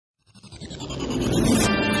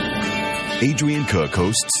Adrian Cook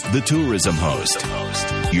hosts The Tourism Host,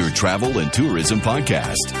 your travel and tourism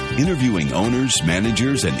podcast, interviewing owners,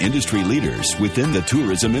 managers, and industry leaders within the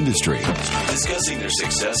tourism industry, discussing their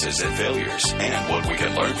successes and failures and what we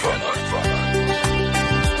can learn from them.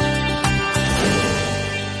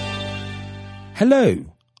 Hello,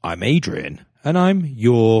 I'm Adrian, and I'm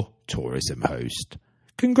your tourism host.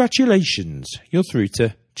 Congratulations, you're through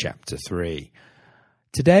to Chapter 3.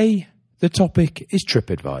 Today, the topic is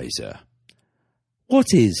TripAdvisor.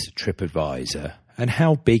 What is TripAdvisor and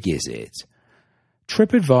how big is it?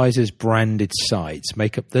 TripAdvisor's branded sites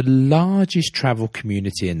make up the largest travel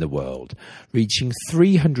community in the world, reaching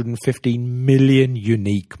 315 million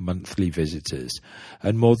unique monthly visitors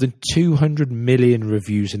and more than 200 million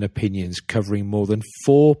reviews and opinions covering more than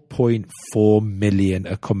 4.4 million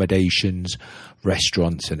accommodations,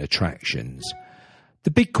 restaurants and attractions.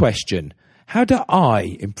 The big question, how do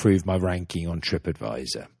I improve my ranking on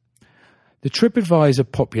TripAdvisor? The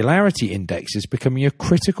TripAdvisor Popularity Index is becoming a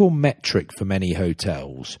critical metric for many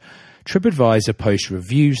hotels. TripAdvisor posts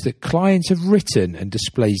reviews that clients have written and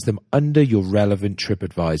displays them under your relevant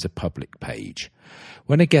TripAdvisor public page.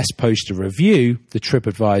 When a guest posts a review, the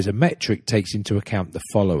TripAdvisor metric takes into account the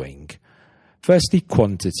following. Firstly,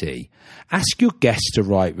 quantity. Ask your guests to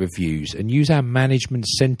write reviews and use our management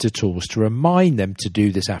center tools to remind them to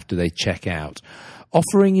do this after they check out.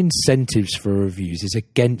 Offering incentives for reviews is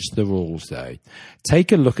against the rules, though.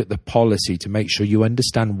 Take a look at the policy to make sure you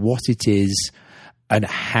understand what it is and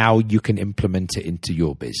how you can implement it into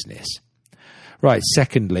your business. Right,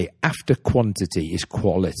 secondly, after quantity is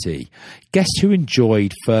quality. Guests who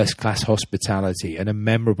enjoyed first-class hospitality and a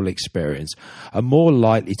memorable experience are more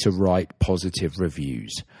likely to write positive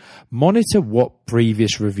reviews. Monitor what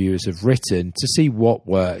previous reviewers have written to see what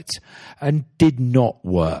worked and did not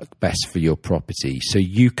work best for your property so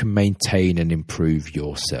you can maintain and improve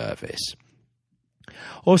your service.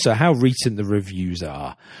 Also, how recent the reviews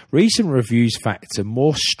are. Recent reviews factor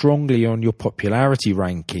more strongly on your popularity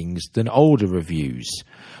rankings than older reviews,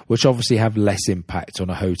 which obviously have less impact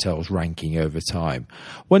on a hotel's ranking over time.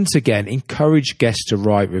 Once again, encourage guests to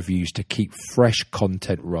write reviews to keep fresh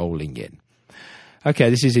content rolling in.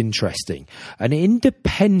 Okay, this is interesting. An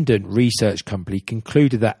independent research company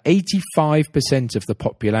concluded that 85% of the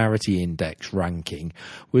popularity index ranking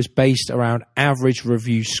was based around average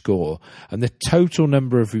review score, and the total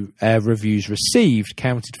number of reviews received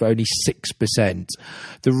counted for only 6%.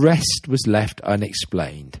 The rest was left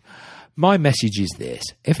unexplained. My message is this.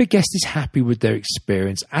 If a guest is happy with their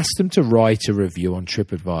experience, ask them to write a review on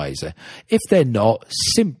TripAdvisor. If they're not,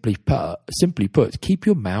 simply put, keep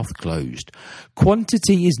your mouth closed.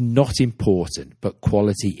 Quantity is not important, but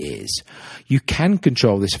quality is. You can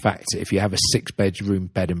control this factor if you have a 6-bedroom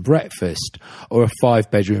bed and breakfast or a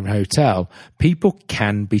 5-bedroom hotel. People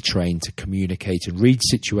can be trained to communicate and read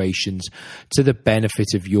situations to the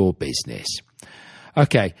benefit of your business.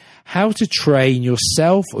 Okay, how to train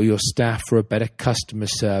yourself or your staff for a better customer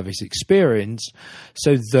service experience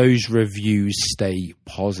so those reviews stay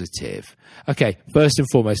positive. Okay, first and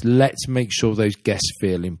foremost, let's make sure those guests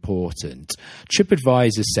feel important.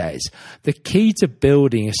 TripAdvisor says the key to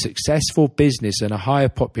building a successful business and a higher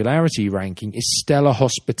popularity ranking is stellar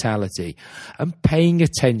hospitality and paying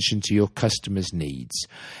attention to your customers' needs.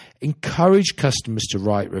 Encourage customers to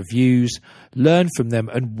write reviews, learn from them,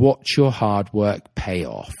 and watch your hard work pay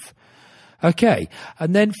off. Okay,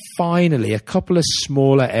 and then finally, a couple of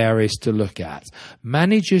smaller areas to look at.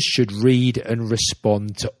 Managers should read and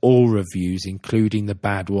respond to all reviews, including the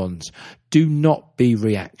bad ones. Do not be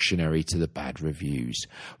reactionary to the bad reviews.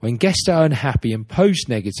 When guests are unhappy and post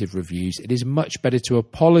negative reviews, it is much better to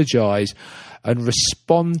apologize and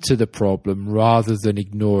respond to the problem rather than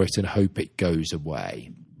ignore it and hope it goes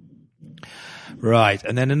away. Right,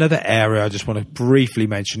 and then another area I just want to briefly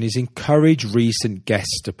mention is encourage recent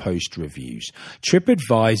guests to post reviews.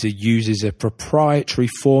 TripAdvisor uses a proprietary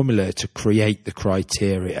formula to create the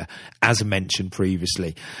criteria, as mentioned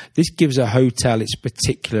previously. This gives a hotel its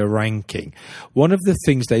particular ranking. One of the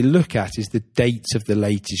things they look at is the dates of the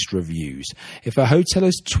latest reviews. If a hotel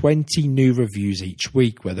has 20 new reviews each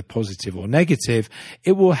week, whether positive or negative,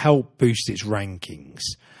 it will help boost its rankings.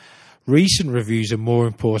 Recent reviews are more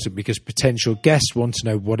important because potential guests want to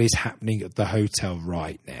know what is happening at the hotel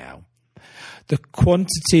right now. The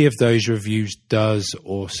quantity of those reviews does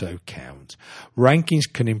also count. Rankings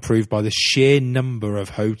can improve by the sheer number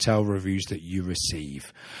of hotel reviews that you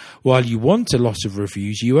receive. While you want a lot of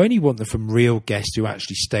reviews, you only want them from real guests who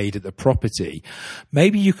actually stayed at the property.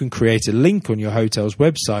 Maybe you can create a link on your hotel's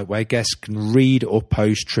website where guests can read or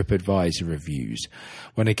post TripAdvisor reviews.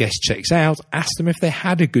 When a guest checks out, ask them if they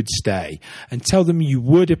had a good stay and tell them you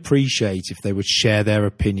would appreciate if they would share their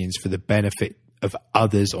opinions for the benefit of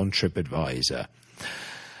others on TripAdvisor.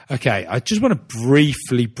 Okay, I just want to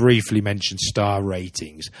briefly mention star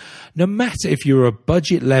ratings. No matter if you're a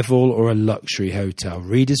budget level or a luxury hotel,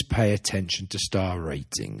 readers pay attention to star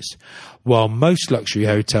ratings. While most luxury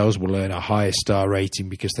hotels will earn a higher star rating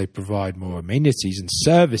because they provide more amenities and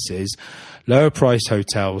services, lower priced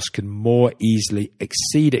hotels can more easily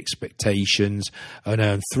exceed expectations and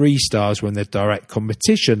earn 3 stars when their direct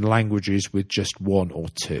competition languishes with just 1 or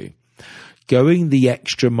 2. Going the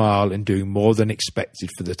extra mile and doing more than expected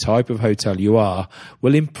for the type of hotel you are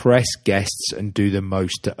will impress guests and do the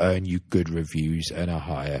most to earn you good reviews and a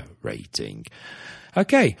higher rating.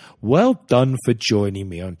 Okay, well done for joining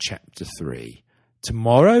me on Chapter 3.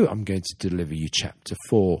 Tomorrow I'm going to deliver you Chapter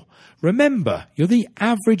 4. Remember, you're the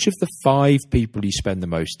average of the 5 people you spend the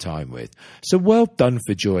most time with. So well done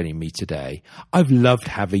for joining me today. I've loved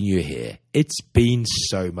having you here. It's been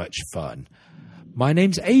so much fun. My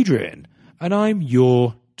name's Adrian, and I'm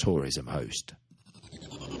your tourism host.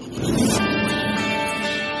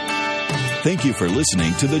 Thank you for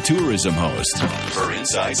listening to The Tourism Host. For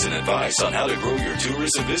insights and advice on how to grow your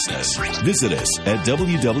tourism business, visit us at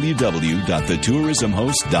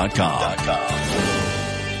www.thetourismhost.com.